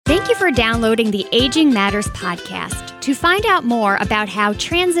Thank you for downloading the Aging Matters podcast. To find out more about how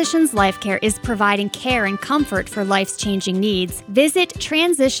Transitions Life Care is providing care and comfort for life's changing needs, visit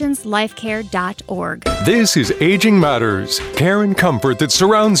transitionslifecare.org. This is Aging Matters, care and comfort that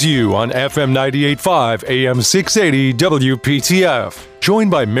surrounds you on FM 98.5 AM 680 WPTF.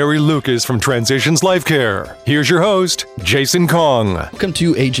 Joined by Mary Lucas from Transitions Life Care. Here's your host, Jason Kong. Welcome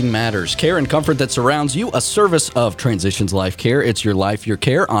to Aging Matters, care and comfort that surrounds you, a service of Transitions Life Care. It's your life, your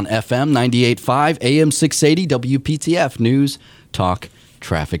care on FM 98.5 AM 680 WPTF News, Talk,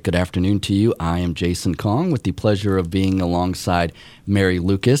 Traffic. Good afternoon to you. I am Jason Kong with the pleasure of being alongside Mary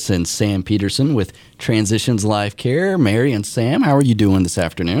Lucas and Sam Peterson with Transitions Life Care. Mary and Sam, how are you doing this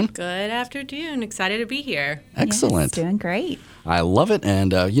afternoon? Good afternoon. Excited to be here. Excellent. Yes, doing great. I love it.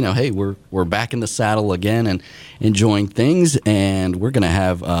 And, hey, we're back in the saddle again and enjoying things. And we're going to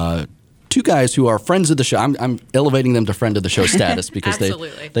have two guys who are friends of the show. I'm elevating them to friend of the show status because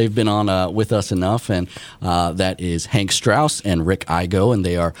they've been on with us enough. And that is Hank Strauss and Rick Igo. And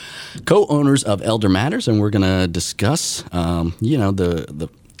they are co-owners of Elder Matters. And we're going to discuss, the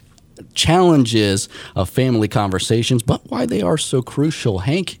challenges of family conversations, but why they are so crucial.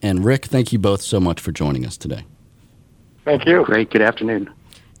 Hank and Rick, thank you both so much for joining us today. Thank you. Great. Good afternoon.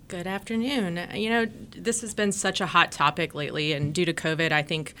 Good afternoon. This has been such a hot topic lately, and due to COVID, I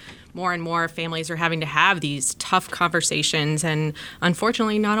think more and more families are having to have these tough conversations, and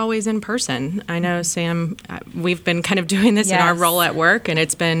unfortunately not always in person. I know, Sam, we've been kind of doing this in our role at work, and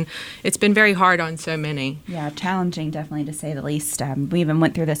it's been very hard on so many. Yeah, challenging, definitely, to say the least. We even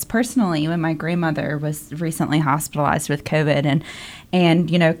went through this personally when my grandmother was recently hospitalized with COVID, and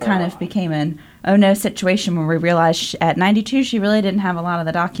kind of became an oh-no situation where we realized at 92 she really didn't have a lot of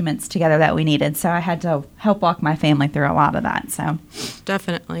the documents together that we needed. So I had to help walk my family through a lot of that. So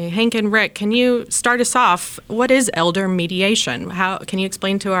definitely. Hank and Rick, can you start us off? What is elder mediation? How can you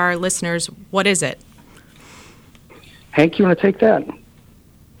explain to our listeners what is it? Hank, you want to take that?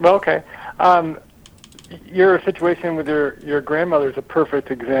 Well, okay. Your situation with your grandmother is a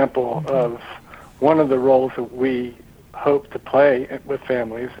perfect example of one of the roles that we hope to play with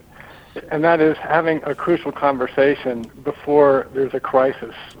families, and that is having a crucial conversation before there's a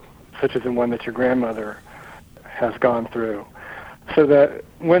crisis, such as the one that your grandmother has gone through, so that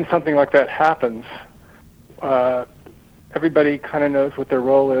when something like that happens, everybody kind of knows what their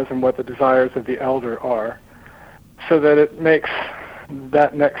role is and what the desires of the elder are, so that it makes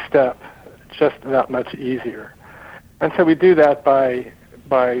that next step just that much easier. And so we do that by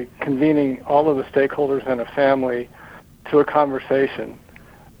convening all of the stakeholders in a family to a conversation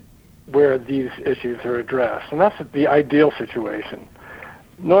where these issues are addressed. And that's the ideal situation.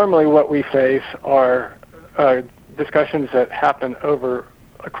 Normally what we face are discussions that happen over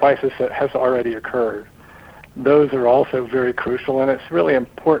a crisis that has already occurred. Those are also very crucial, and it's really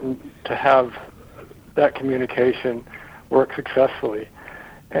important to have that communication work successfully.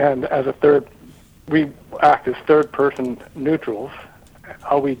 And we act as third-person neutrals.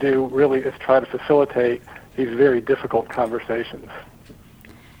 All we do really is try to facilitate these very difficult conversations.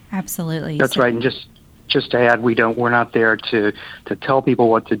 Absolutely. That's right. And just to add, we're not there to tell people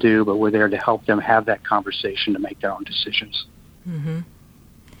what to do, but we're there to help them have that conversation to make their own decisions. Mm-hmm.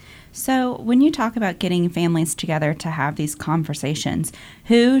 So when you talk about getting families together to have these conversations,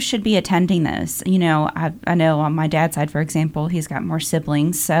 who should be attending those? I know on my dad's side, for example, he's got more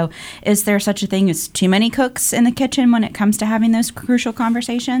siblings. So is there such a thing as too many cooks in the kitchen when it comes to having those crucial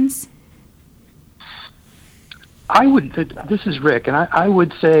conversations? This is Rick, and I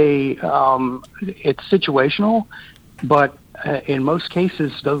would say it's situational, but in most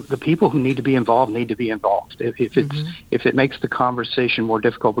cases, the people who need to be involved need to be involved. If it makes the conversation more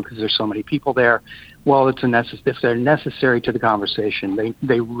difficult because there's so many people there, well, if they're necessary to the conversation,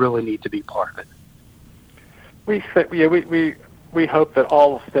 they really need to be part of it. We hope that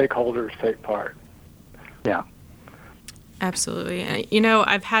all stakeholders take part. Yeah. Absolutely.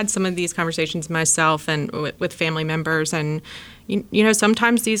 I've had some of these conversations myself and with family members, and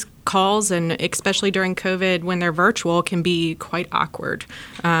sometimes these calls, and especially during COVID when they're virtual, can be quite awkward.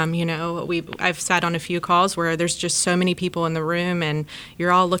 I've sat on a few calls where there's just so many people in the room and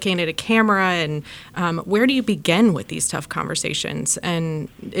you're all looking at a camera, and where do you begin with these tough conversations? And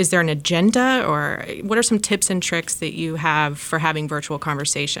is there an agenda, or what are some tips and tricks that you have for having virtual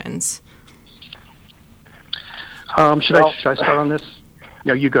conversations? Should I start on this?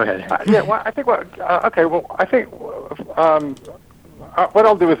 No, you go ahead. I think what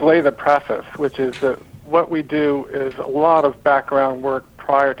I'll do is lay the preface, which is that what we do is a lot of background work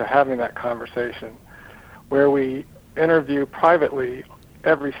prior to having that conversation, where we interview privately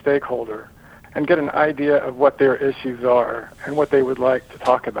every stakeholder and get an idea of what their issues are and what they would like to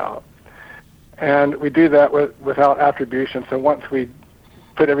talk about. And we do that without attribution. So once we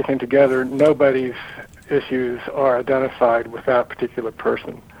put everything together, nobody's issues are identified with that particular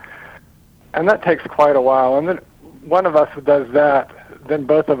person. And that takes quite a while. And then one of us does that, then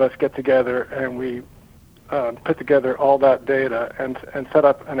both of us get together and we put together all that data and set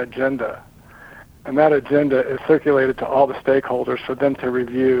up an agenda. And that agenda is circulated to all the stakeholders for them to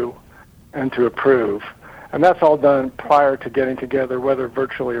review and to approve. And that's all done prior to getting together, whether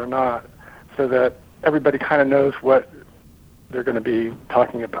virtually or not, so that everybody kind of knows what they're going to be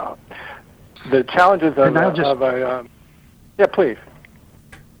talking about. The challenges yeah, please.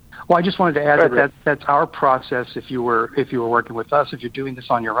 Well, I just wanted to add that's our process. If you were working with us, if you're doing this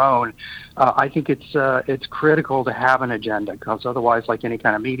on your own, I think it's critical to have an agenda, because otherwise, like any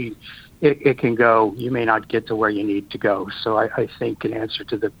kind of meeting, it can go. You may not get to where you need to go. So I think, in answer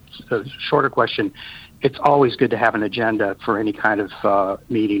to the shorter question, it's always good to have an agenda for any kind of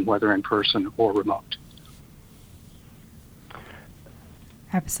meeting, whether in person or remote.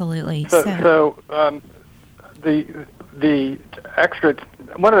 Absolutely. So the extra,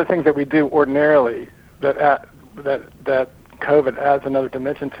 one of the things that we do ordinarily that COVID adds another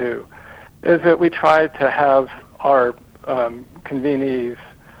dimension to, is that we try to have our convenees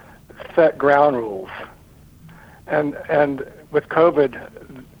set ground rules, and with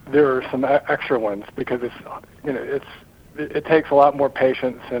COVID there are some extra ones, because it takes a lot more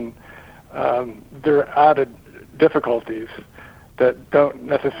patience, and there are added difficulties that don't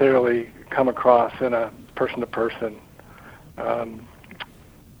necessarily come across in a person-to-person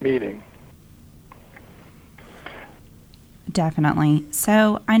meeting. Definitely.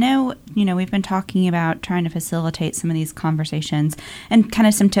 So I know, we've been talking about trying to facilitate some of these conversations and kind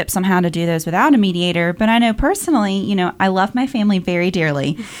of some tips on how to do those without a mediator. But I know personally, I love my family very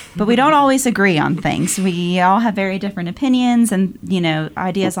dearly, but we don't always agree on things. We all have very different opinions and,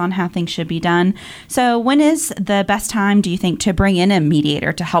 ideas on how things should be done. So when is the best time, do you think, to bring in a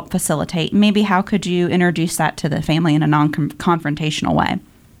mediator to help facilitate? Maybe how could you introduce that to the family in a non-confrontational way?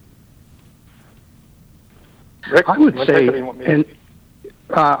 Rick, I would say, and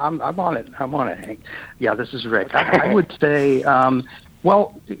I'm on it, Hank. Yeah, this is Rick. I would say,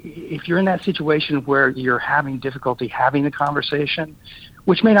 well, if you're in that situation where you're having difficulty having the conversation,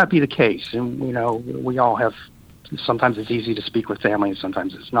 which may not be the case, and we all have. Sometimes it's easy to speak with family, and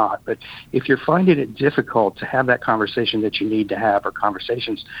sometimes it's not. But if you're finding it difficult to have that conversation that you need to have, or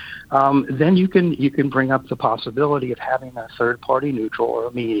conversations, then you can bring up the possibility of having a third-party neutral or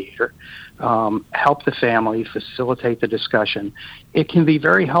a mediator help the family facilitate the discussion. It can be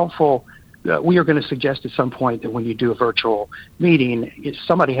very helpful. We are going to suggest at some point that when you do a virtual meeting,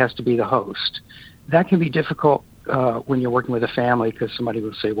 somebody has to be the host. That can be difficult when you're working with a family, because somebody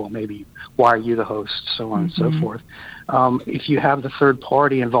will say, well, maybe, why are you the host, so on and so forth. If you have the third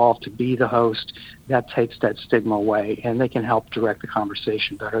party involved to be the host, that takes that stigma away, and they can help direct the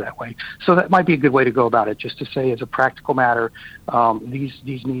conversation better that way. So that might be a good way to go about it, just to say, as a practical matter, these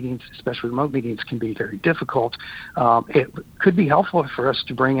meetings, especially remote meetings, can be very difficult. It could be helpful for us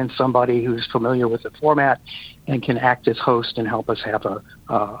to bring in somebody who's familiar with the format and can act as host and help us have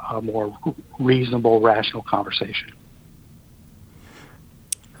a more reasonable, rational conversation.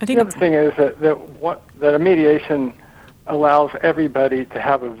 I think the other thing is that a mediation allows everybody to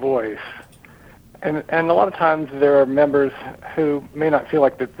have a voice. And a lot of times there are members who may not feel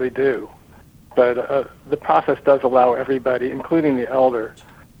like that they do. But the process does allow everybody, including the elder,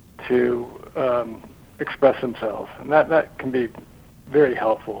 to express themselves. And that can be very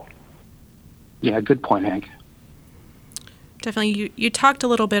helpful. Yeah, good point, Hank. Definitely. You talked a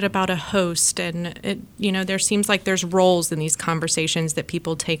little bit about a host, and there seems like there's roles in these conversations that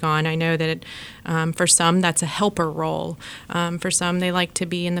people take on. I know that for some that's a helper role. For some, they like to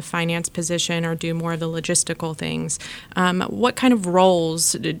be in the finance position or do more of the logistical things. What kind of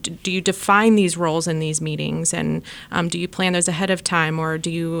roles do you define these roles in these meetings, and do you plan those ahead of time, or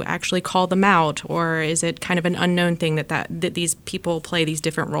do you actually call them out, or is it kind of an unknown thing that these people play these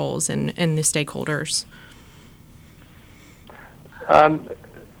different roles in the stakeholders?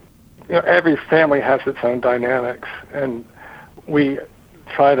 Every family has its own dynamics, and we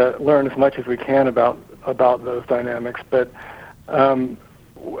try to learn as much as we can about those dynamics. But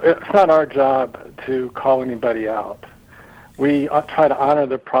it's not our job to call anybody out. We try to honor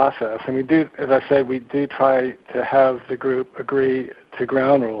the process, and we do, as I said, we do try to have the group agree to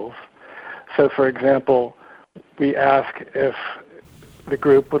ground rules. So, for example, we ask if the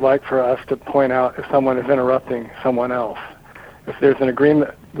group would like for us to point out if someone is interrupting someone else. If there's an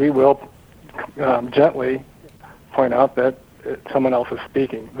agreement, we will gently point out that someone else is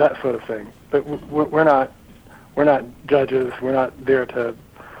speaking, that sort of thing. but we're not judges. We're not there to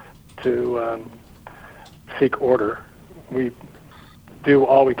seek order. We do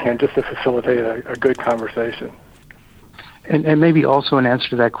all we can just to facilitate a good conversation. And maybe also an answer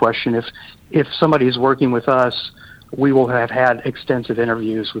to that question, if somebody is working with us, we will have had extensive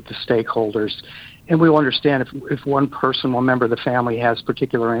interviews with the stakeholders, and we will understand if one person, one member of the family has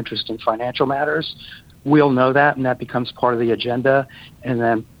particular interest in financial matters, we'll know that, and that becomes part of the agenda. And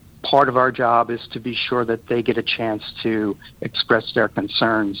then part of our job is to be sure that they get a chance to express their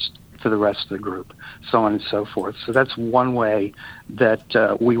concerns to the rest of the group, so on and so forth. So that's one way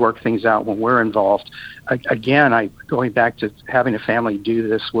that we work things out when we're involved. Again, going back to having a family do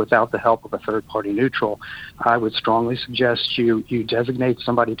this without the help of a third-party neutral, I would strongly suggest you designate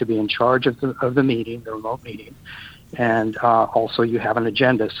somebody to be in charge of the meeting, the remote meeting, and also you have an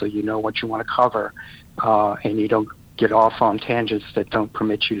agenda so you know what you want to cover, and you don't get off on tangents that don't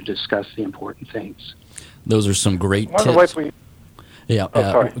permit you to discuss the important things. Those are some great tips. One of the ways Yeah,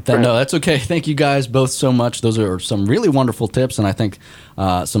 sorry. No, that's okay. Thank you guys both so much. Those are some really wonderful tips, and I think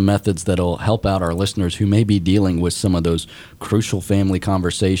some methods that'll help out our listeners who may be dealing with some of those crucial family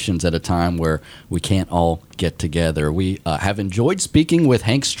conversations at a time where we can't all get together. We have enjoyed speaking with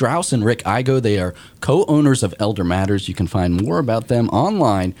Hank Strauss and Rick Igoe. They are co-owners of Elder Matters. You can find more about them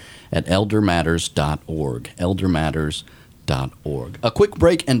online at eldermatters.org. eldermatters.org. A quick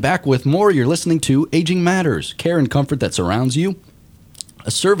break and back with more. You're listening to Aging Matters, care and comfort that surrounds you. A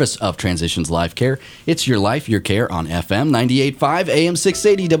service of Transitions Life Care. It's your life, your care on FM 98.5 AM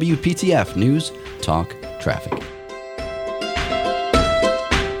 680 WPTF News, Talk, Traffic.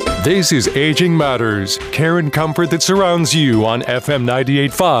 This is Aging Matters, care and comfort that surrounds you on FM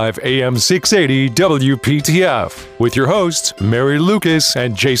 98.5 AM 680 WPTF with your hosts, Mary Lucas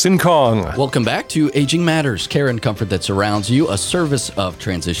and Jason Kong. Welcome back to Aging Matters, care and comfort that surrounds you, a service of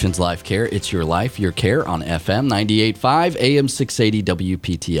Transitions Life Care. It's your life, your care on FM 98.5 AM 680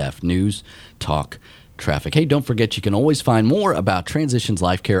 WPTF News, Talk, Traffic. Hey, don't forget you can always find more about Transitions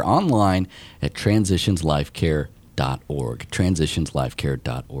Life Care online at transitionslifecare.org.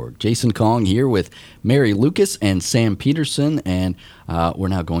 transitionslifecare.org. Jason Kong here with Mary Lucas and Sam Peterson, and we're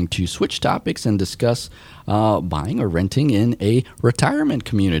now going to switch topics and discuss buying or renting in a retirement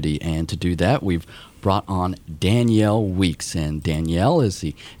community. And to do that, we've brought on Danielle Weeks, and Danielle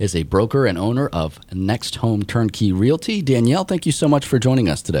is a broker and owner of Next Home Turnkey Realty. Danielle, thank you so much for joining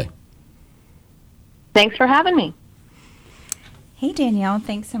us today. Thanks for having me. Hey, Danielle,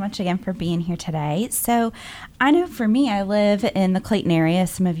 thanks so much again for being here today. So I know for me, I live in the Clayton area,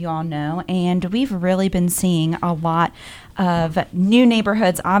 some of you all know, and we've really been seeing a lot of new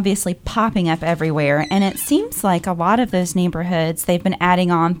neighborhoods obviously popping up everywhere. And it seems like a lot of those neighborhoods, they've been adding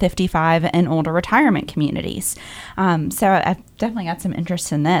on 55 and older retirement communities. So I've definitely got some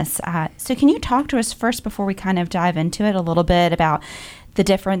interest in this. So can you talk to us first before we kind of dive into it a little bit about the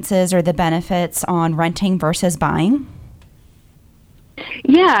differences or the benefits on renting versus buying?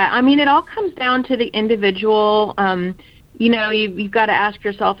 Yeah, I mean, it all comes down to the individual. You've got to ask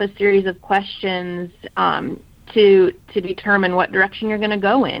yourself a series of questions to determine what direction you're going to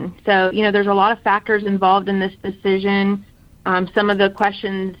go in. So, there's a lot of factors involved in this decision. Some of the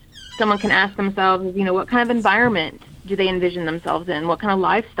questions someone can ask themselves is, what kind of environment do they envision themselves in? What kind of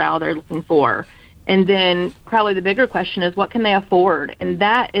lifestyle they're looking for? And then probably the bigger question is, what can they afford? And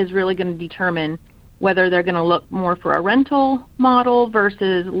that is really going to determine whether they're going to look more for a rental model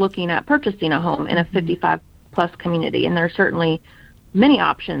versus looking at purchasing a home in a 55-plus community. And there are certainly many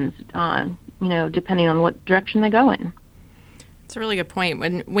options, depending on what direction they go in. That's a really good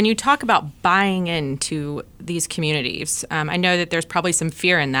point. When you talk about buying into these communities, I know that there's probably some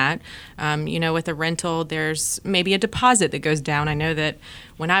fear in that. With a rental, there's maybe a deposit that goes down. I know that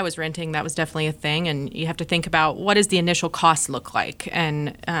when I was renting, that was definitely a thing, and you have to think about what does the initial cost look like,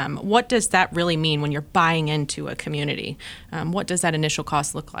 and what does that really mean when you're buying into a community? What does that initial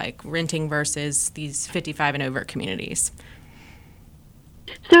cost look like, renting versus these 55 and over communities?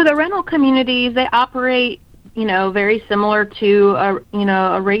 So the rental communities, they operate very similar to a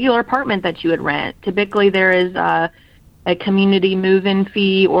regular apartment that you would rent. Typically, there is a community move-in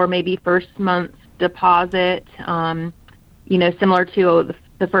fee or maybe first month's deposit, similar to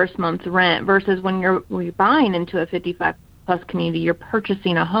the first month's rent. Versus when you're buying into a 55-plus community, you're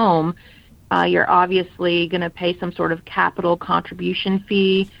purchasing a home. You're obviously going to pay some sort of capital contribution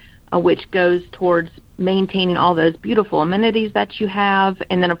fee, which goes towards maintaining all those beautiful amenities that you have,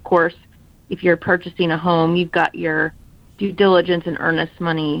 and then of course, if you're purchasing a home, you've got your due diligence and earnest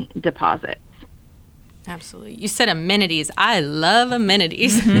money deposits. Absolutely. You said amenities. I love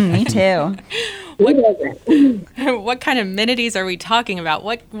amenities. Me too. What kind of amenities are we talking about?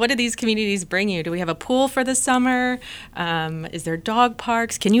 What do these communities bring you? Do we have a pool for the summer? Is there dog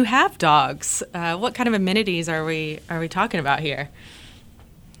parks? Can you have dogs? What kind of amenities are we talking about here?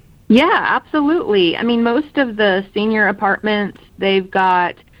 Yeah, absolutely. I mean, most of the senior apartments, they've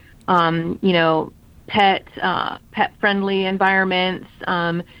got, pet-friendly environments.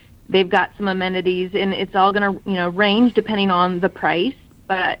 They've got some amenities, and it's all going to, range depending on the price.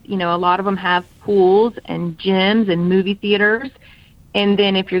 But, a lot of them have pools and gyms and movie theaters. And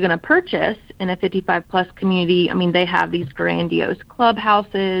then if you're going to purchase in a 55-plus community, I mean, they have these grandiose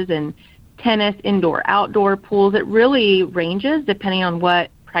clubhouses and tennis, indoor, outdoor pools. It really ranges depending on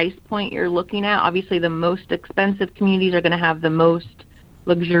what price point you're looking at. Obviously, the most expensive communities are going to have the most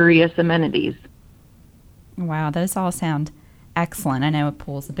luxurious amenities. Wow, those all sound excellent. I know a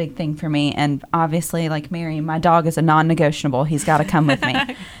pool's a big thing for me, and obviously, like Mary, my dog is a non-negotiable. He's got to come with me.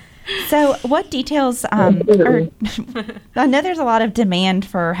 So what details I know there's a lot of demand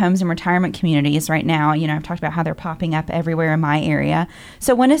for homes and retirement communities right now. I've talked about how they're popping up everywhere in my area.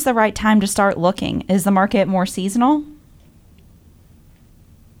 So when is the right time to start looking? Is the market more seasonal?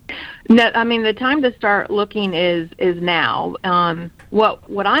 No, I mean, the time to start looking is now.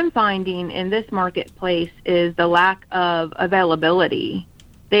 What I'm finding in this marketplace is the lack of availability.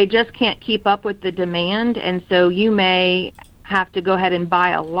 They just can't keep up with the demand, and so you may have to go ahead and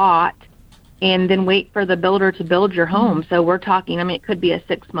buy a lot and then wait for the builder to build your home. So we're talking, it could be a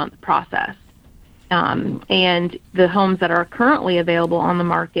 6-month process. And the homes that are currently available on the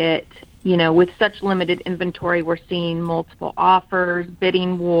market, with such limited inventory, we're seeing multiple offers,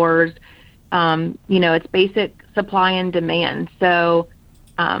 bidding wars. It's basic supply and demand. So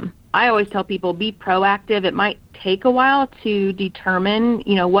I always tell people, be proactive. It might take a while to determine,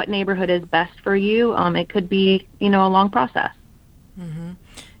 what neighborhood is best for you. It could be, a long process. Mm-hmm.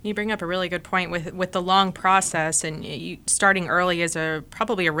 You bring up a really good point with the long process, and starting early is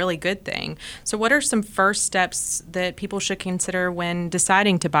probably a really good thing. So what are some first steps that people should consider when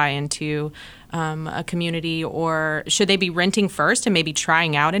deciding to buy into a community, or should they be renting first and maybe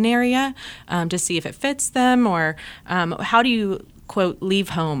trying out an area to see if it fits them, or how do you, quote, leave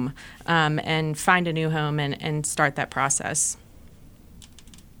home and find a new home and start that process?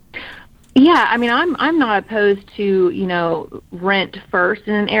 Yeah, I'm not opposed to, rent first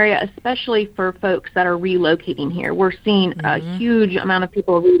in an area, especially for folks that are relocating here. We're seeing a huge amount of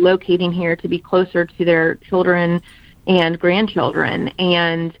people relocating here to be closer to their children and grandchildren,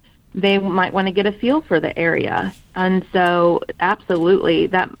 and they might want to get a feel for the area. And so absolutely,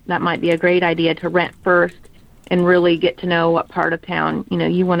 that might be a great idea to rent first and really get to know what part of town,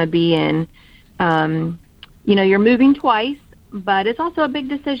 you want to be in. You're moving twice, but it's also a big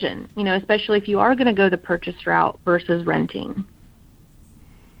decision, especially if you are going to go the purchase route versus renting.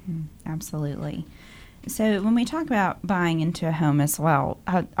 Absolutely. So when we talk about buying into a home as well,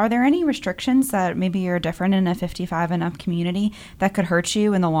 are there any restrictions that maybe are different in a 55 and up community that could hurt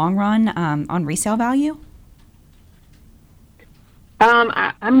you in the long run on resale value?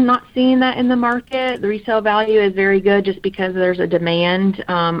 I'm not seeing that in the market. The resale value is very good just because there's a demand.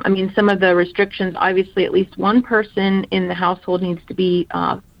 Some of the restrictions, obviously at least one person in the household needs to be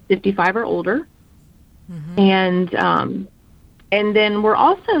 55 or older. Mm-hmm. And then we're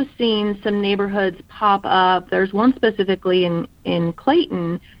also seeing some neighborhoods pop up. There's one specifically in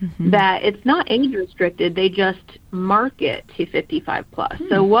Clayton that it's not age restricted. They just market to 55 plus.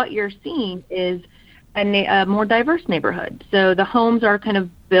 So what you're seeing is a more diverse neighborhood. So the homes are kind of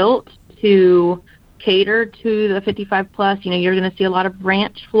built to cater to the 55 plus. You're going to see a lot of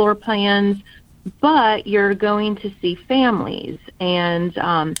ranch floor plans, but you're going to see families. And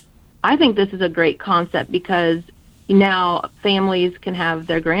I think this is a great concept because now families can have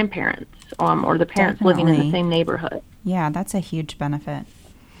their grandparents or the parents living in the same neighborhood. Yeah, that's a huge benefit.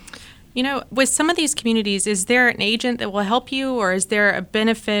 With some of these communities, is there an agent that will help you, or is there a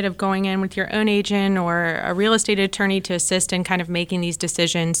benefit of going in with your own agent or a real estate attorney to assist in kind of making these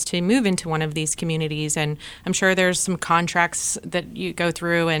decisions to move into one of these communities? And I'm sure there's some contracts that you go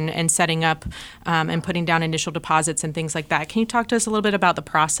through and setting up and putting down initial deposits and things like that. Can you talk to us a little bit about the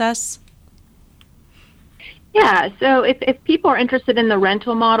process? Yeah, so if people are interested in the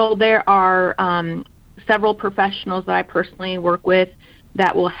rental model, there are several professionals that I personally work with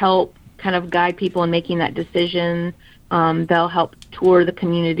that will help kind of guide people in making that decision. They'll help tour the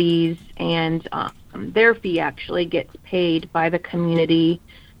communities, and their fee actually gets paid by the community,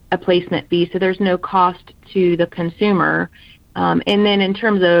 a placement fee, so there's no cost to the consumer. And then in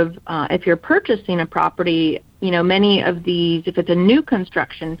terms of if you're purchasing a property, many of these, if it's a new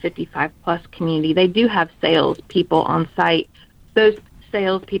construction 55 plus community, they do have sales people on site. Those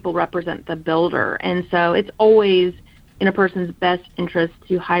salespeople represent the builder. And so it's always in a person's best interest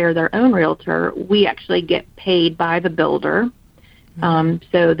to hire their own realtor. We actually get paid by the builder,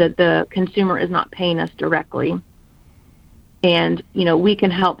 so that the consumer is not paying us directly. And, we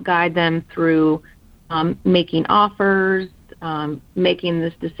can help guide them through making offers, making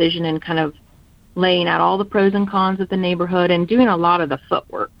this decision, and kind of laying out all the pros and cons of the neighborhood, and doing a lot of the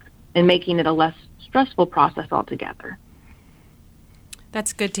footwork and making it a less stressful process altogether.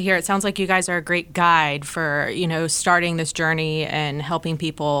 That's good to hear. It sounds like you guys are a great guide for, starting this journey and helping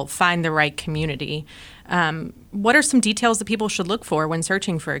people find the right community. What are some details that people should look for when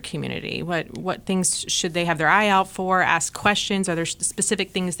searching for a community? What things should they have their eye out for, ask questions? Are there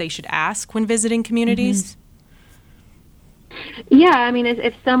specific things they should ask when visiting communities? Yeah, I mean,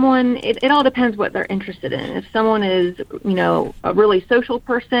 if someone, it all depends what they're interested in. If someone is, a really social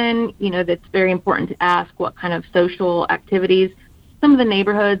person, that's very important to ask what kind of social activities. Some of the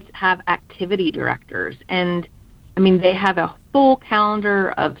neighborhoods have activity directors, and they have a full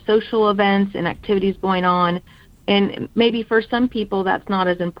calendar of social events and activities going on. And maybe for some people that's not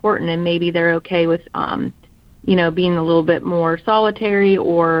as important, and maybe they're okay with, being a little bit more solitary,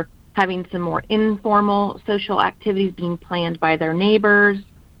 or having some more informal social activities being planned by their neighbors.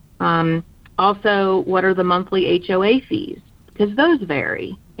 Also, what are the monthly HOA fees? Because those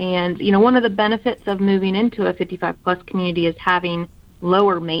vary. And, one of the benefits of moving into a 55-plus community is having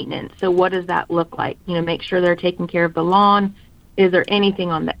lower maintenance. So what does that look like? Make sure they're taking care of the lawn. Is there anything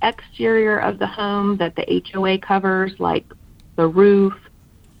on the exterior of the home that the HOA covers, like the roof,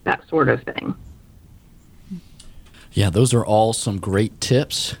 that sort of thing? Yeah, those are all some great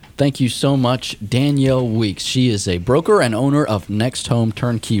tips. Thank you so much, Danielle Weeks. She is a broker and owner of Next Home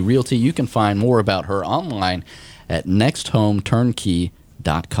Turnkey Realty. You can find more about her online at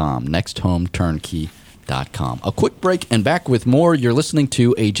nexthometurnkey.com, nexthometurnkey.com. A quick break and back with more. You're listening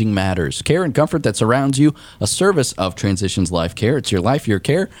to Aging Matters, care and comfort that surrounds you, a service of Transitions Life Care. It's your life, your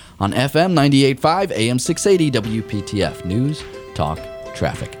care on FM 98.5, AM 680, WPTF. News, talk,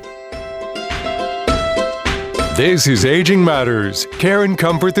 traffic. This is Aging Matters, care and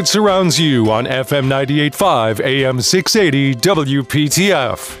comfort that surrounds you on FM 98.5, AM 680,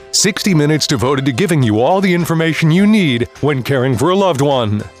 WPTF. 60 minutes devoted to giving you all the information you need when caring for a loved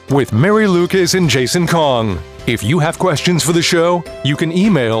one. With Mary Lucas and Jason Kong. If you have questions for the show, you can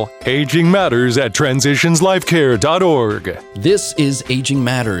email agingmatters@transitionslifecare.org. This is Aging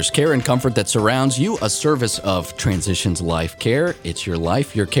Matters, care and comfort that surrounds you, a service of Transitions Life Care. It's your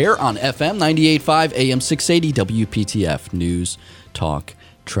life, your care on FM 98.5, AM 680, WPTF. News, talk,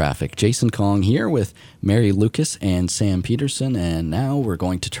 traffic. Jason Kong here with Mary Lucas and Sam Peterson, and now we're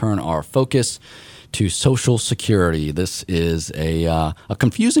going to turn our focus to Social Security. This is a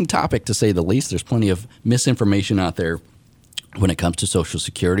confusing topic, to say the least. There's plenty of misinformation out there when it comes to Social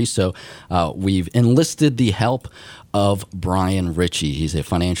Security. So we've enlisted the help of Brian Ritchie. He's a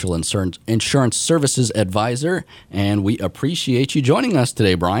financial insurance services advisor, and we appreciate you joining us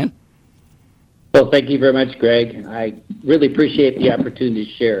today, Brian. Well, thank you very much, Greg. I really appreciate the opportunity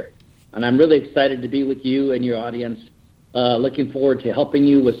to share. And I'm really excited to be with you and your audience. Looking forward to helping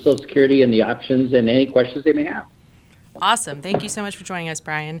you with Social Security and the options and any questions they may have. Awesome. Thank you so much for joining us,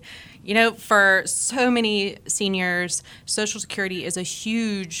 Brian. For so many seniors, Social Security is a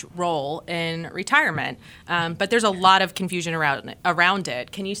huge role in retirement, but there's a lot of confusion around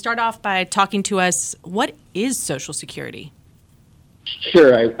it. Can you start off by talking to us, what is Social Security?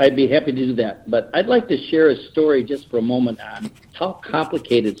 Sure, I'd be happy to do that. But I'd like to share a story just for a moment on how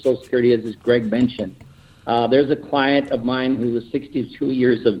complicated Social Security is, as Greg mentioned. There's a client of mine who was 62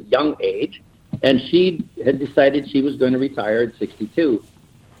 years of young age, and she had decided she was going to retire at 62.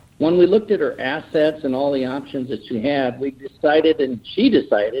 When we looked at her assets and all the options that she had, we decided, and she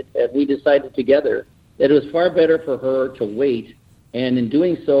decided, and we decided together, that it was far better for her to wait, and in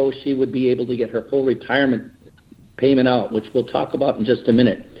doing so, she would be able to get her full retirement payment out, which we'll talk about in just a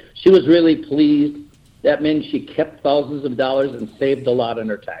minute. She was really pleased. That meant she kept thousands of dollars and saved a lot on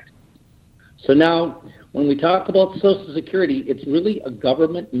her taxes. So now, when we talk about Social Security, it's really a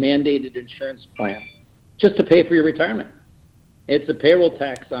government-mandated insurance plan just to pay for your retirement. It's a payroll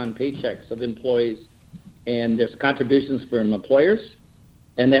tax on paychecks of employees, and there's contributions from employers,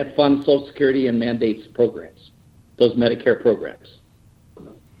 and that funds Social Security and mandates programs, those Medicare programs.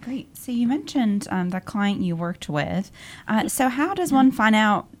 Great. So you mentioned the client you worked with. So how does one find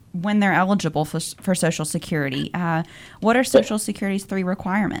out when they're eligible for Social Security? What are Social Security's 3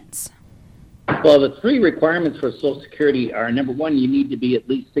 requirements? Well, the 3 requirements for Social Security are, number 1, you need to be at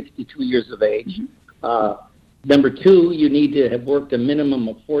least 62 years of age. Mm-hmm. Number 2, you need to have worked a minimum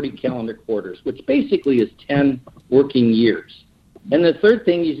of 40 calendar quarters, which basically is 10 working years. And the third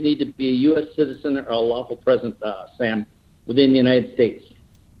thing, you need to be a U.S. citizen or a lawful present, Sam, within the United States.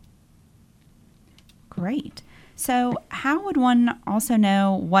 Great. So how would one also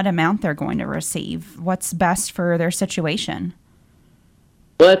know what amount they're going to receive? What's best for their situation?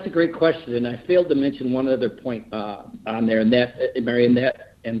 Well, that's a great question, and I failed to mention one other point on there, and that, Mary,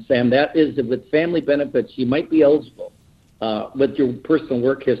 and Sam, that is that with family benefits, you might be eligible with your personal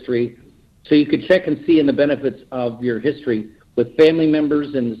work history, so you could check and see in the benefits of your history with family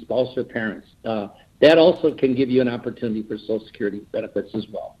members and the spouse or parents. That also can give you an opportunity for Social Security benefits as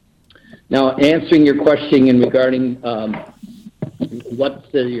well. Now, answering your question in regarding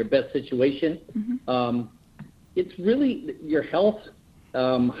what's your best situation, it's really your health,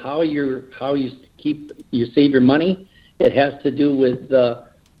 how you save your money. It has to do with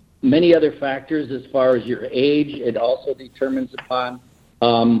many other factors as far as your age. It also determines upon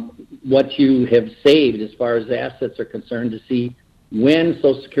what you have saved as far as assets are concerned to see when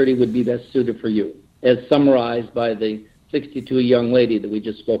Social Security would be best suited for you, as summarized by the 62 young lady that we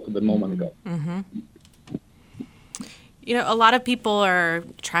just spoke of a moment ago. You know, a lot of people are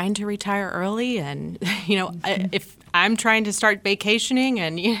trying to retire early, and if I'm trying to start vacationing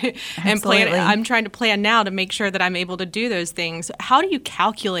and plan, I'm trying to plan now to make sure that I'm able to do those things. How do you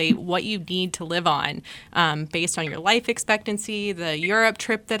calculate what you need to live on based on your life expectancy, the Europe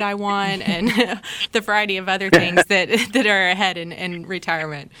trip that I want, and the variety of other things that are ahead in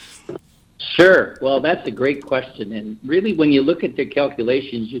retirement? Sure. Well, that's a great question. And really, when you look at the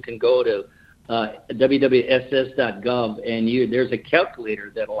calculations, you can go to www.ss.gov, and there's a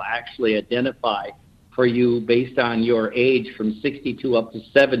calculator that will actually identify for you based on your age from 62 up to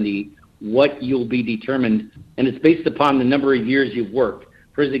 70 what you'll be determined. And it's based upon the number of years you've worked.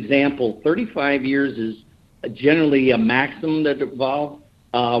 For example, 35 years is generally a maximum that involve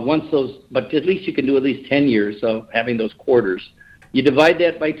but at least you can do at least 10 years of having those quarters. You divide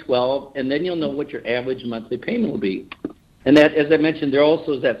that by 12, and then you'll know what your average monthly payment will be. And that, as I mentioned, there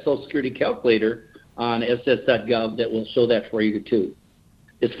also is that Social Security calculator on ss.gov that will show that for you too.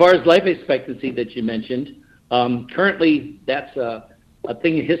 As far as life expectancy that you mentioned, currently that's a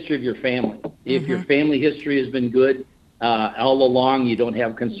thing in history of your family. If your family history has been good all along, you don't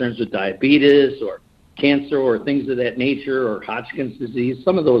have concerns with diabetes or cancer or things of that nature or Hodgkin's disease,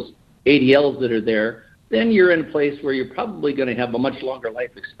 some of those ADLs that are there, then you're in a place where you're probably going to have a much longer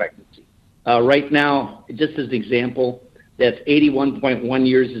life expectancy. Right now, just as an example, that's 81.1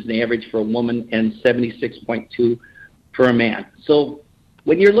 years is an average for a woman and 76.2 for a man. So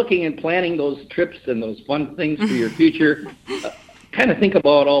when you're looking and planning those trips and those fun things for your future, kind of think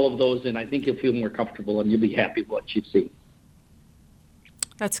about all of those, and I think you'll feel more comfortable and you'll be happy with what you've seen.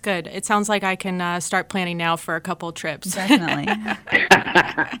 That's good. It sounds like I can start planning now for a couple trips. Definitely.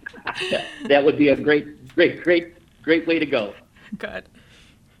 That would be a great way to go. Good.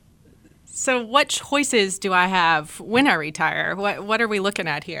 So what choices do I have when I retire? What are we looking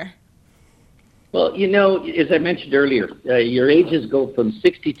at here? Well, as I mentioned earlier, your ages go from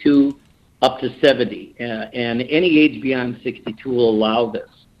 62 up to 70, and any age beyond 62 will allow this.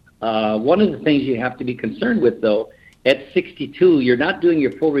 One of the things you have to be concerned with, though, at 62, you're not doing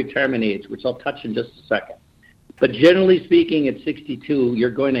your full retirement age, which I'll touch in just a second. But generally speaking, at 62,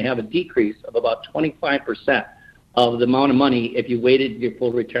 you're going to have a decrease of about 25% of the amount of money if you waited your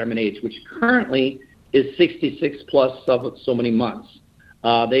full retirement age, which currently is 66 plus so many months.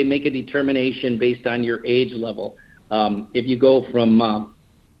 They make a determination based on your age level. If you go from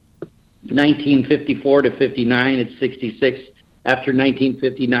 1954 to 59, it's 66. After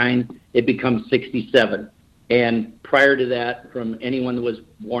 1959, it becomes 67. And prior to that, from anyone that was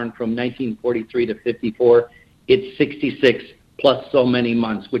born from 1943 to 54, it's 66 plus so many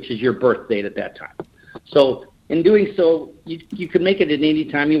months, which is your birth date at that time. So in doing so, you can make it at any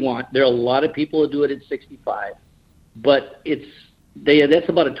time you want. There are a lot of people who do it at 65, but that's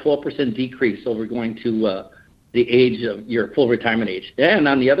about a 12% decrease over going to the age of your full retirement age. And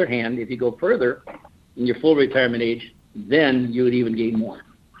on the other hand, if you go further in your full retirement age, then you would even gain more.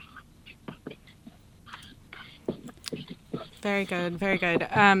 Very good, very good.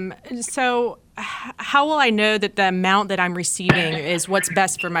 So how will I know that the amount that I'm receiving is what's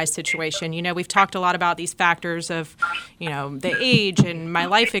best for my situation? We've talked a lot about these factors of, the age and my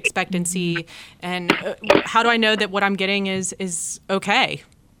life expectancy, and how do I know that what I'm getting is okay?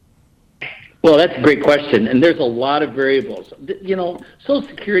 Well, that's a great question, and there's a lot of variables. Social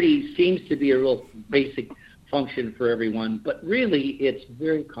Security seems to be a real basic function for everyone, but really it's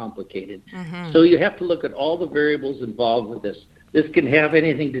very complicated. So you have to look at all the variables involved with this. This can have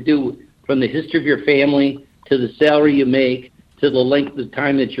anything to do from the history of your family to the salary you make to the length of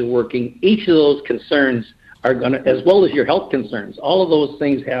time that you're working. Each of those concerns are going to, as well as your health concerns, all of those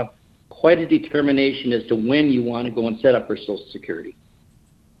things have quite a determination as to when you want to go and set up for Social Security.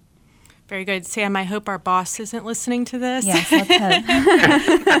 Very good. Sam, I hope our boss isn't listening to this. Yes,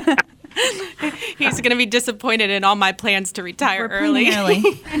 let's hope. He's going to be disappointed in all my plans to retire early.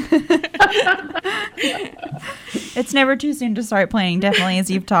 It's never too soon to start planning, definitely,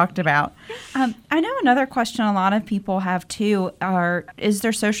 as you've talked about. I know another question a lot of people have, too, is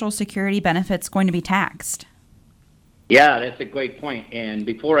their Social Security benefits going to be taxed? Yeah, that's a great point. And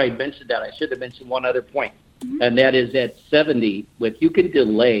before I mentioned that, I should have mentioned one other point, and that is at 70, if you can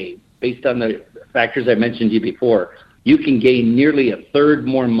delay, based on the factors I mentioned to you before, you can gain nearly a third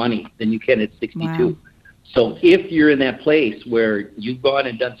more money than you can at 62. Wow. So if you're in that place where you've gone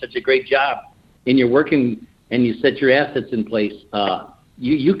and done such a great job and you're working and you set your assets in place,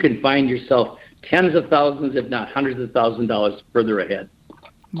 you can find yourself tens of thousands, if not hundreds of thousands of dollars further ahead.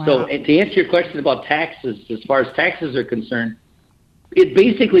 Wow. So to answer your question about taxes, as far as taxes are concerned,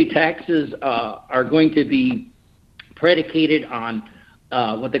 basically taxes are going to be predicated on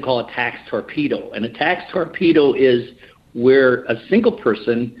what they call a tax torpedo. And a tax torpedo is where a single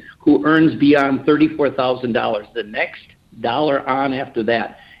person who earns beyond $34,000, the next dollar on after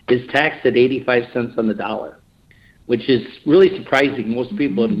that is taxed at 85 cents on the dollar, which is really surprising. Most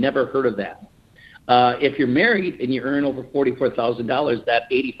people have never heard of that. If you're married and you earn over $44,000, that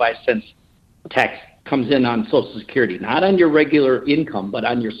 85 cents tax comes in on Social Security, not on your regular income, but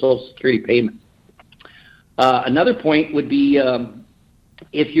on your Social Security payment. Another point would be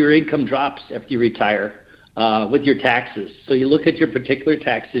if your income drops after you retire with your taxes. So you look at your particular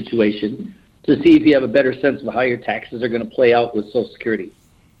tax situation to see if you have a better sense of how your taxes are going to play out with Social Security.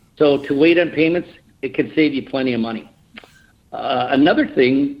 So to wait on payments, it can save you plenty of money. Another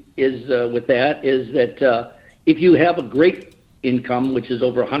thing is with that is that if you have a great income, which is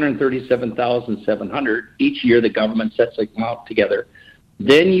over $137,700 each year, the government sets an amount together,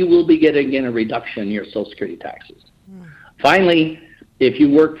 then you will be getting a reduction in your Social Security taxes. Finally, if you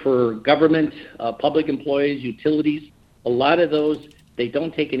work for government, public employees, utilities, a lot of those, they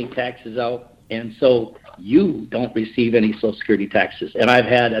don't take any taxes out, and so you don't receive any Social Security taxes. And I've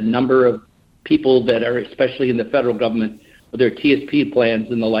had a number of people that are, especially in the federal government, with their TSP plans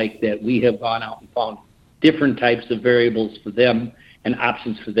and the like, that we have gone out and found different types of variables for them and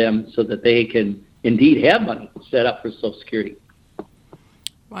options for them so that they can indeed have money set up for Social Security.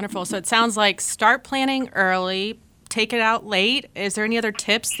 Wonderful. So it sounds like start planning early, take it out late. Is there any other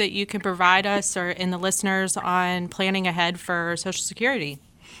tips that you can provide us or in the listeners on planning ahead for Social Security?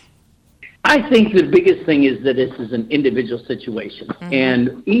 I think the biggest thing is that this is an individual situation,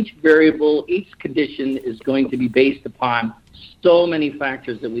 and each variable, each condition is going to be based upon so many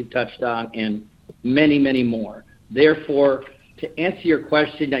factors that we've touched on and many, many more. Therefore, to answer your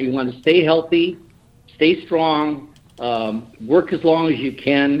question, that you want to stay healthy, stay strong, work as long as you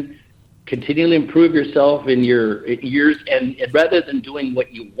can, continually improve yourself in your years, and rather than doing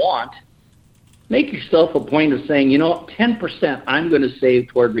what you want, make yourself a point of saying, 10% I'm going to save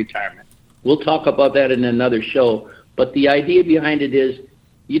toward retirement. We'll talk about that in another show, but the idea behind it is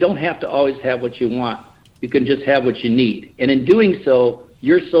you don't have to always have what you want. You can just have what you need. And in doing so,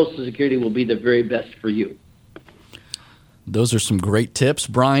 your Social Security will be the very best for you. Those are some great tips.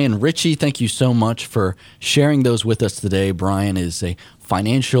 Brian Ritchie, thank you so much for sharing those with us today. Brian is a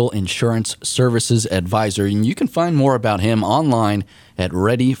financial insurance services advisor, and you can find more about him online at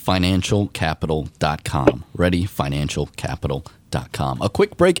readyfinancialcapital.com. readyfinancialcapital.com. A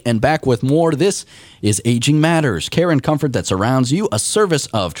quick break and back with more. This is Aging Matters, care and comfort that surrounds you, a service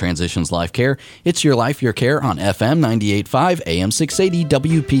of Transitions Life Care. It's your life, your care on FM 98.5, AM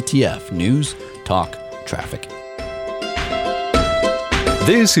 680, WPTF. News, talk, traffic.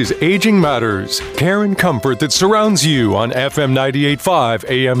 This is Aging Matters, care and comfort that surrounds you on FM 98.5,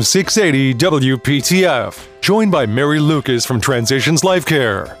 AM 680, WPTF. Joined by Mary Lucas from Transitions Life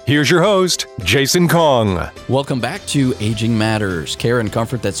Care. Here's your host, Jason Kong. Welcome back to Aging Matters, care and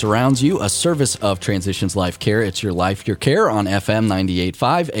comfort that surrounds you, a service of Transitions Life Care. It's your life, your care on FM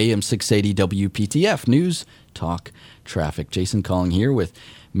 98.5, AM 680, WPTF. News, talk, traffic. Jason Kong here with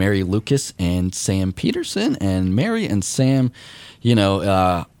Mary Lucas and Sam Peterson. And Mary and Sam,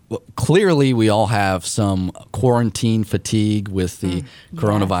 clearly we all have some quarantine fatigue with the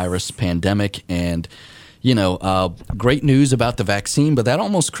coronavirus pandemic, and great news about the vaccine, but that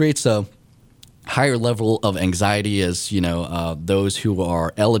almost creates a higher level of anxiety as, those who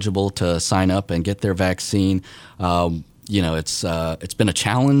are eligible to sign up and get their vaccine it's been a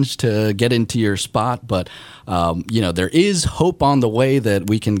challenge to get into your spot, but there is hope on the way that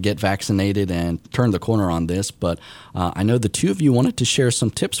we can get vaccinated and turn the corner on this. But I know the two of you wanted to share some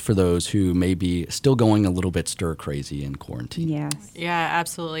tips for those who may be still going a little bit stir crazy in quarantine. Yes. Yeah,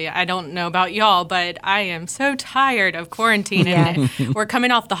 absolutely. I don't know about y'all, but I am so tired of quarantine. And we're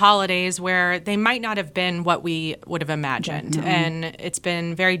coming off the holidays where they might not have been what we would have imagined. Definitely. And it's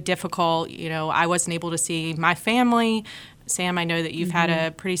been very difficult. I wasn't able to see my family. Sam, I know that you've had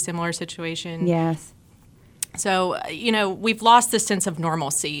a pretty similar situation. Yes. So, we've lost the sense of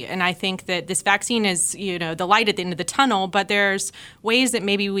normalcy. And I think that this vaccine is, the light at the end of the tunnel, but there's ways that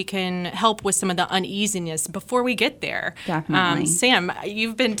maybe we can help with some of the uneasiness before we get there. Definitely. Sam,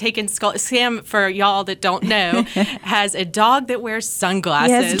 you've been taking Sam, for y'all that don't know, has a dog that wears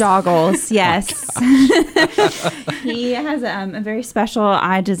sunglasses. He has doggles, yes. He has a very special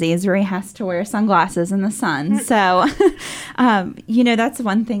eye disease where he has to wear sunglasses in the sun. So, that's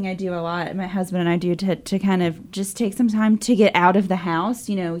one thing I do a lot. My husband and I do to kind of just take some time to get out of the house.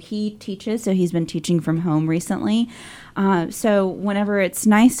 He teaches, so he's been teaching from home recently. So whenever it's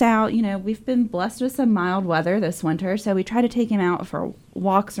nice out, we've been blessed with some mild weather this winter. So we try to take him out for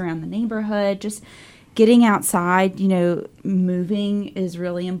walks around the neighborhood, just getting outside, moving is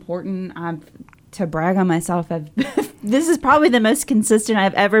really important. To brag on myself, this is probably the most consistent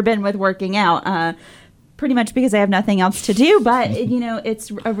I've ever been with working out. Pretty much because I have nothing else to do. But,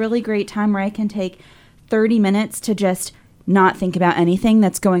 it's a really great time where I can take 30 minutes to just not think about anything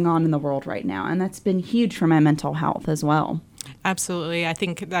that's going on in the world right now. And that's been huge for my mental health as well. Absolutely. I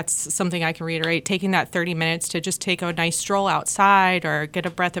think that's something I can reiterate. Taking that 30 minutes to just take a nice stroll outside or get a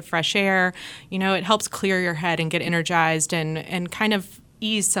breath of fresh air, it helps clear your head and get energized and kind of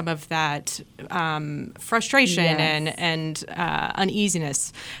ease some of that frustration and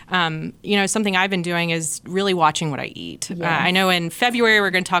uneasiness. Something I've been doing is really watching what I eat. Yes. I know in February we're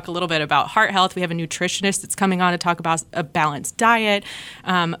going to talk a little bit about heart health. We have a nutritionist that's coming on to talk about a balanced diet,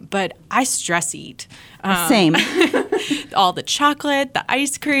 but I stress eat. Same. All the chocolate, the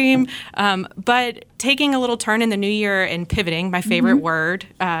ice cream, but taking a little turn in the new year and pivoting, my favorite word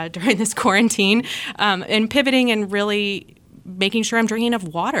during this quarantine, and pivoting and really making sure I'm drinking enough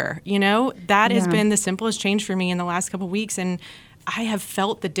water. That has been the simplest change for me in the last couple of weeks. And I have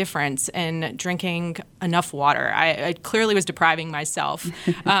felt the difference in drinking enough water. I clearly was depriving myself,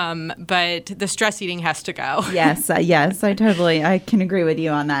 but the stress eating has to go. Yes, I can agree with you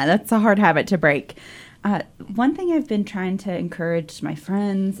on that. That's a hard habit to break. One thing I've been trying to encourage my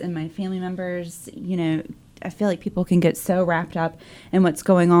friends and my family members, I feel like people can get so wrapped up in what's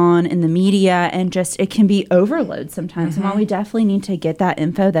going on in the media and just it can be overload sometimes. And while we definitely need to get that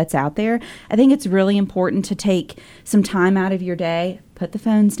info that's out there, I think it's really important to take some time out of your day, put the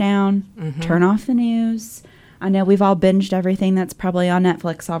phones down, turn off the news. I know we've all binged everything that's probably on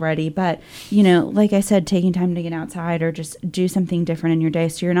Netflix already, but, like I said, taking time to get outside or just do something different in your day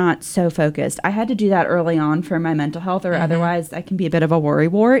so you're not so focused. I had to do that early on for my mental health, or otherwise I can be a bit of a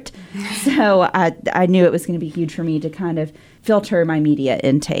worrywart. So I knew it was going to be huge for me to kind of filter my media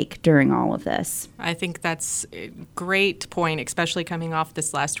intake during all of this. I think that's a great point, especially coming off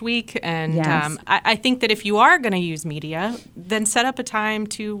this last week. And Yes. I think that if you are going to use media, then set up a time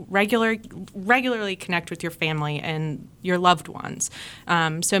to regularly connect with your family and your loved ones.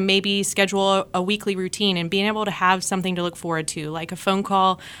 So maybe schedule a weekly routine and being able to have something to look forward to, like a phone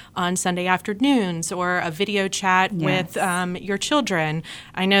call on Sunday afternoons or a video chat with your children.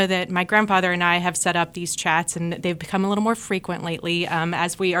 I know that my grandfather and I have set up these chats, and they've become a little more frequent lately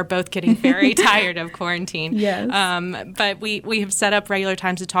as we are both getting very tired of quarantine. Yes. But we have set up regular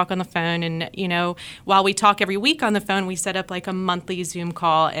times to talk on the phone. And, while we talk every week on the phone, we set up like a monthly Zoom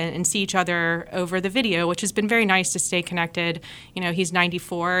call and see each other over the video, which has been very nice to stay connected. He's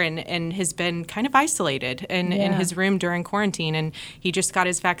 94 and has been kind of isolated in his room during quarantine. And he just got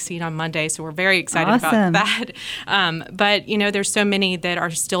his vaccine on Monday, so we're very excited about that. But, there's so many that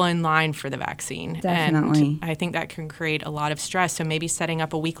are still in line for the vaccine. Definitely. And I think that can create a lot of stress. So maybe setting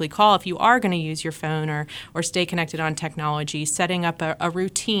up a weekly call if you are going to use your phone or stay connected on technology, setting up a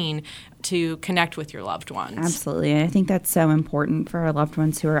routine to connect with your loved ones. Absolutely. And I think that's so important for our loved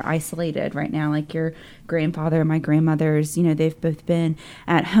ones who are isolated right now, like your grandfather and my grandmother's, they've both been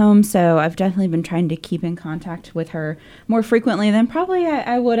at home. So I've definitely been trying to keep in contact with her more frequently than probably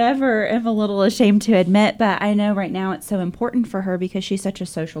I would ever, am a little ashamed to admit. But I know right now it's so important for her because she's such a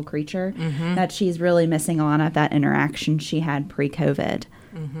social creature that she's really missing a lot of that interaction she had pre-COVID.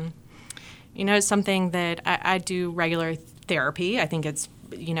 Something that I do regular therapy. I think it's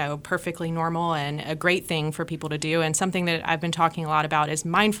perfectly normal and a great thing for people to do. And something that I've been talking a lot about is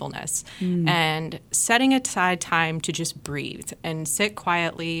mindfulness and setting aside time to just breathe and sit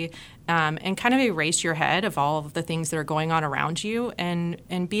quietly and kind of erase your head of all of the things that are going on around you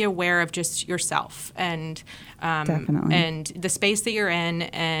and be aware of just yourself and the space that you're in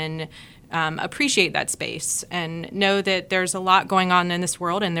and appreciate that space and know that there's a lot going on in this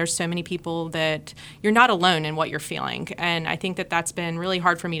world and there's so many people that you're not alone in what you're feeling. And I think that that's been really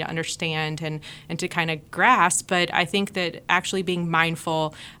hard for me to understand and to kind of grasp. But I think that actually being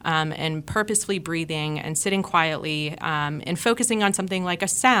mindful and purposefully breathing and sitting quietly and focusing on something like a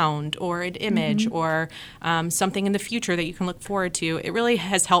sound or an image or something in the future that you can look forward to, it really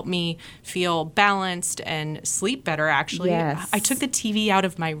has helped me feel balanced and sleep better, actually. Yes. I took the TV out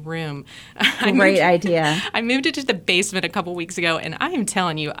of my room. Great idea. I moved it to the basement a couple weeks ago, and I am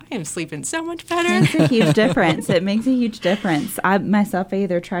telling you, I am sleeping so much better. It makes a huge difference. It makes a huge difference. I myself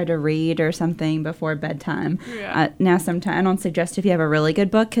either try to read or something before bedtime. Yeah. Now, sometimes I don't suggest if you have a really good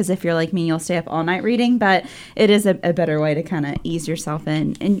book, because if you're like me, you'll stay up all night reading, but it is a better way to kind of ease yourself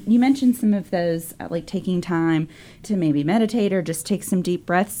in. And you mentioned some of those, like taking time to maybe meditate or just take some deep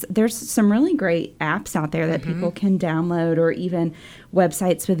breaths. There's some really great apps out there that people can download, or even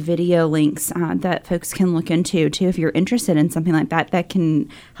websites with video links that folks can look into too if you're interested in something like that can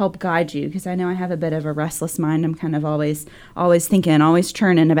help guide you, because I know I have a bit of a restless mind. I'm kind of always thinking, always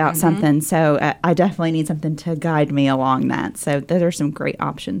churning about something, so I definitely need something to guide me along that. So those are some great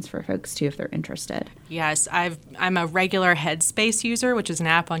options for folks too if they're interested. Yes, I'm a regular Headspace user, which is an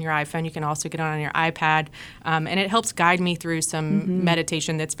app on your iPhone. You can also get it on your iPad, and it helps guide me through some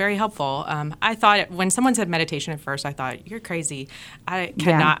meditation that's very helpful. I thought when someone said meditation at first, I thought, you're crazy. I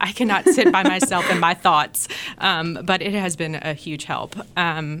cannot sit by myself in my thoughts, but it has been a huge help.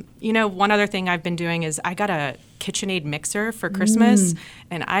 One other thing I've been doing is I got a KitchenAid mixer for Christmas,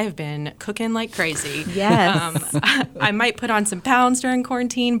 and I have been cooking like crazy. Yes. I might put on some pounds during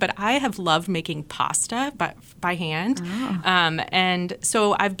quarantine, but I have loved making pasta by hand. Oh. And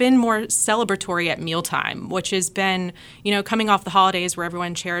so I've been more celebratory at mealtime, which has been, coming off the holidays where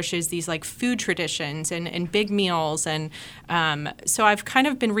everyone cherishes these like food traditions and big meals. And so I've kind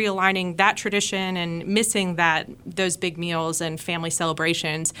of been realigning that tradition and missing those big meals and family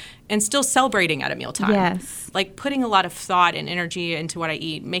celebrations and still celebrating at a mealtime. Yes. Like putting a lot of thought and energy into what I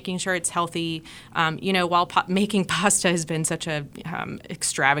eat, making sure it's healthy. While making pasta has been such a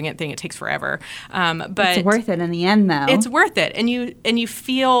extravagant thing, it takes forever. But it's worth it in the end, though. It's worth it, and you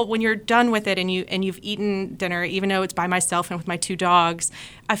feel when you're done with it, and you've eaten dinner, even though it's by myself and with my 2 dogs.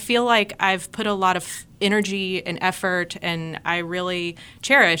 I feel like I've put a lot of energy and effort, and I really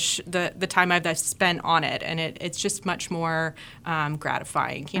cherish the time I've spent on it, and it's just much more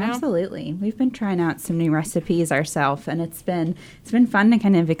gratifying. Absolutely. We've been trying out some new recipes ourselves, and it's been fun to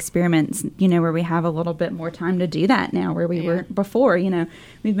kind of experiment, where we have a little bit more time to do that now, where we were before.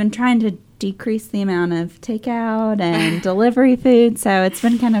 We've been trying to decrease the amount of takeout and delivery food, so it's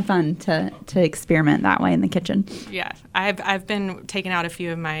been kind of fun to experiment that way in the kitchen. Yeah, I've been taking out a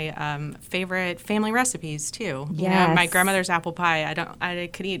few of my favorite family recipes too. Yes. My grandmother's apple pie. I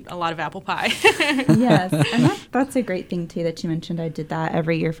could eat a lot of apple pie. Yes, and that's a great thing too that you mentioned. I did that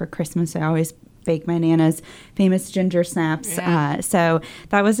every year for Christmas. I always bake my Nana's famous ginger snaps. Yeah. So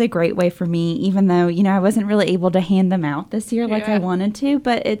that was a great way for me, even though, I wasn't really able to hand them out this year like I wanted to,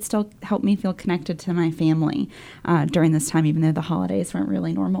 but it still helped me feel connected to my family during this time, even though the holidays weren't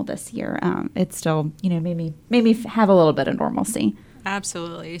really normal this year. It still, made me have a little bit of normalcy.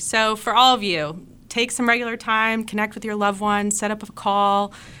 Absolutely. So for all of you, take some regular time, connect with your loved ones, set up a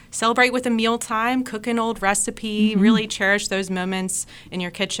call, celebrate with a mealtime, cook an old recipe, really cherish those moments in your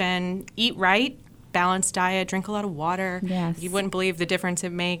kitchen, eat right, balanced diet, drink a lot of water. Yes. You wouldn't believe the difference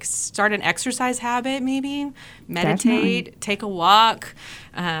it makes. Start an exercise habit, maybe. Meditate, Definitely. take a walk,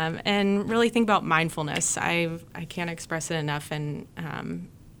 and really think about mindfulness. I can't express it enough, and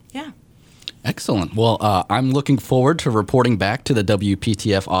Excellent. Well, I'm looking forward to reporting back to the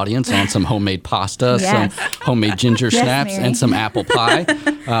WPTF audience on some homemade pasta, Yes. some homemade ginger snaps, Mary. and some apple pie.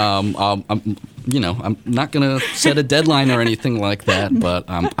 I'm not going to set a deadline or anything like that, but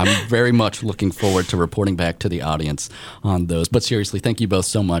I'm very much looking forward to reporting back to the audience on those. But seriously, thank you both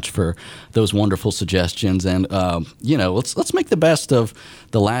so much for those wonderful suggestions. And, let's make the best of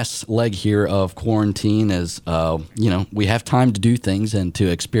the last leg here of quarantine as, we have time to do things and to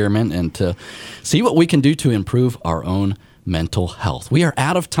experiment and to see what we can do to improve our own mental health. We are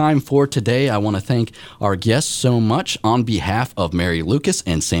out of time for today. I want to thank our guests so much. On behalf of Mary Lucas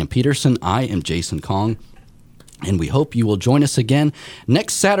and Sam Peterson, I am Jason Kong. And we hope you will join us again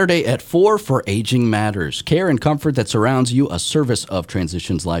next Saturday at 4 for Aging Matters. Care and comfort that surrounds you, a service of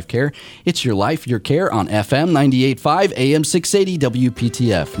Transitions Life Care. It's your life, your care on FM 98.5, AM 680,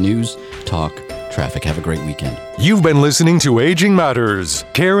 WPTF. News, talk, traffic. Have a great weekend. You've been listening to Aging Matters,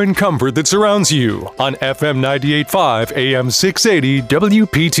 care and comfort that surrounds you on FM 98.5, AM 680,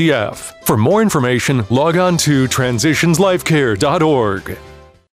 WPTF. For more information, log on to transitionslifecare.org.